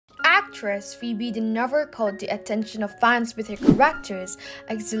Actress Phoebe Dynevor caught the attention of fans with her character's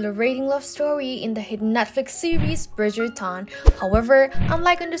exhilarating love story in the hit Netflix series Bridgerton. However,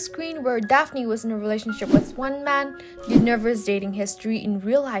 unlike on the screen where Daphne was in a relationship with one man, Dynevor's dating history in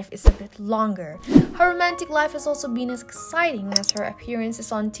real life is a bit longer. Her romantic life has also been as exciting as her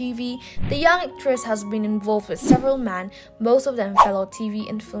appearances on TV. The young actress has been involved with several men, most of them fellow TV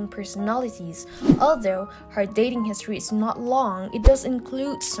and film personalities. Although her dating history is not long, it does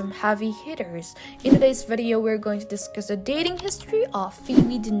include some heavy hitters. In today's video, we're going to discuss the dating history of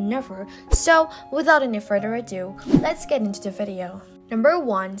Phoebe Dynevor. So, without any further ado, let's get into the video. Number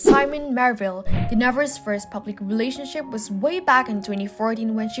 1. Simon Merill. Dynevor's first public relationship was way back in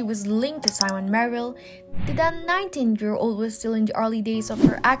 2014 when she was linked to Simon Merill. The then 19-year-old was still in the early days of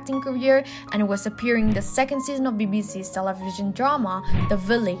her acting career and was appearing in the second season of BBC's television drama, The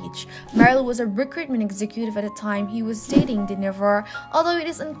Village. Merill was a recruitment executive at the time he was dating Dynevor. Although it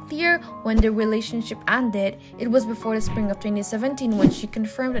is unclear when the relationship ended, it was before the spring of 2017 when she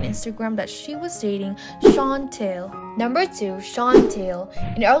confirmed on Instagram that she was dating Teale. Number 2. Teale.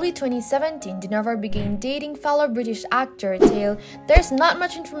 In early 2017, Dynevor began dating fellow British actor Teale. There's not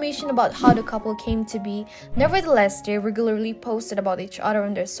much information about how the couple came to be. Nevertheless, they regularly posted about each other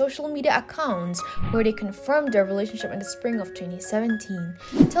on their social media accounts, where they confirmed their relationship in the spring of 2017.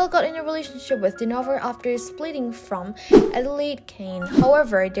 Teale got in a relationship with Dynevor after splitting from Adelaide Kane.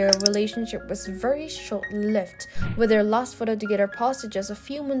 However, their relationship was very short-lived, with their last photo together posted just a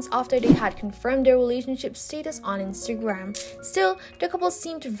few months after they had confirmed their relationship status on Instagram. Still, the couple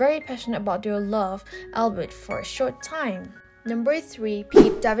seemed very passionate about their love, albeit for a short time. Number 3.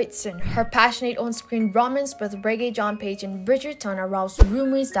 Phoebe Davidson. Her passionate on-screen romance with rege-jean Paige in Bridgerton aroused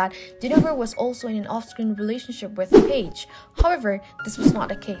rumors that Dynevor was also in an off-screen relationship with Paige. However, this was not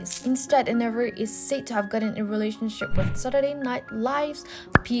the case. Instead, Dynevor is said to have gotten a relationship with Saturday Night Live's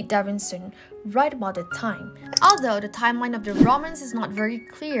Phoebe Davidson right about that time. Although the timeline of the romance is not very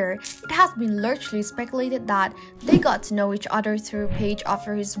clear, it has been largely speculated that they got to know each other through Paige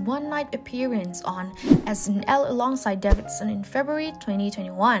after his one-night appearance on SNL alongside Davidson in February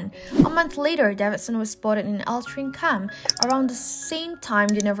 2021. A month later, Davidson was spotted in an Altrincham camp. Around the same time,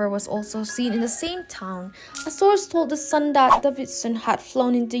 Dynevor was also seen in the same town. A source told The Sun that Davidson had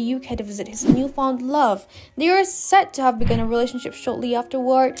flown into the UK to visit his newfound love. They are said to have begun a relationship shortly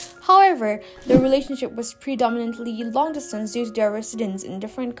afterward. However, the relationship was predominantly long-distance due to their residence in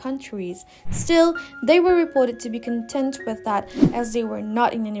different countries. Still, they were reported to be content with that as they were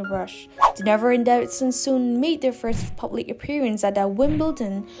not in any rush. Dynevor and Davidson soon made their first public appearance at the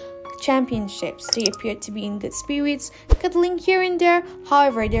Wimbledon Championships. They appeared to be in good spirits, cuddling here and there.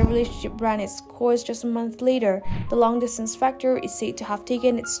 However, their relationship ran its course just a month later. The long-distance factor is said to have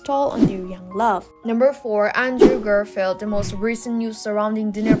taken its toll on their young love. Number 4. Garfield. The most recent news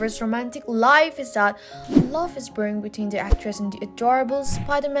surrounding Dynevor's romantic life is that love is brewing between the actress and the adorable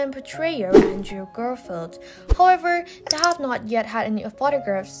Spider-Man portrayer Garfield. However, they have not yet had any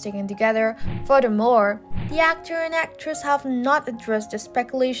photographs taken together. Furthermore, the actor and actress have not addressed the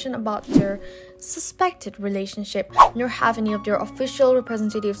speculation about their suspected relationship, nor have any of their official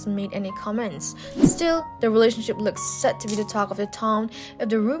representatives made any comments. Still, the relationship looks set to be the talk of the town. If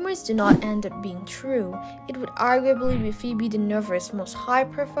the rumors do not end up being true, it would arguably be Phoebe Dynevor's most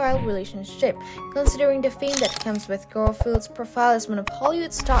high-profile relationship, considering the fame that comes with Garfield's profile as one of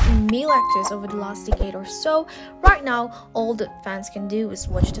Hollywood's top male actors over the last decade or so. Right now, all that fans can do is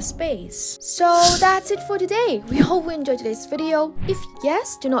watch the space. So that's it for today. We hope you enjoyed today's video. If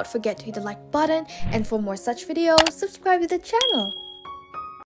yes, do not forget to hit the like button, and for more such videos, subscribe to the channel.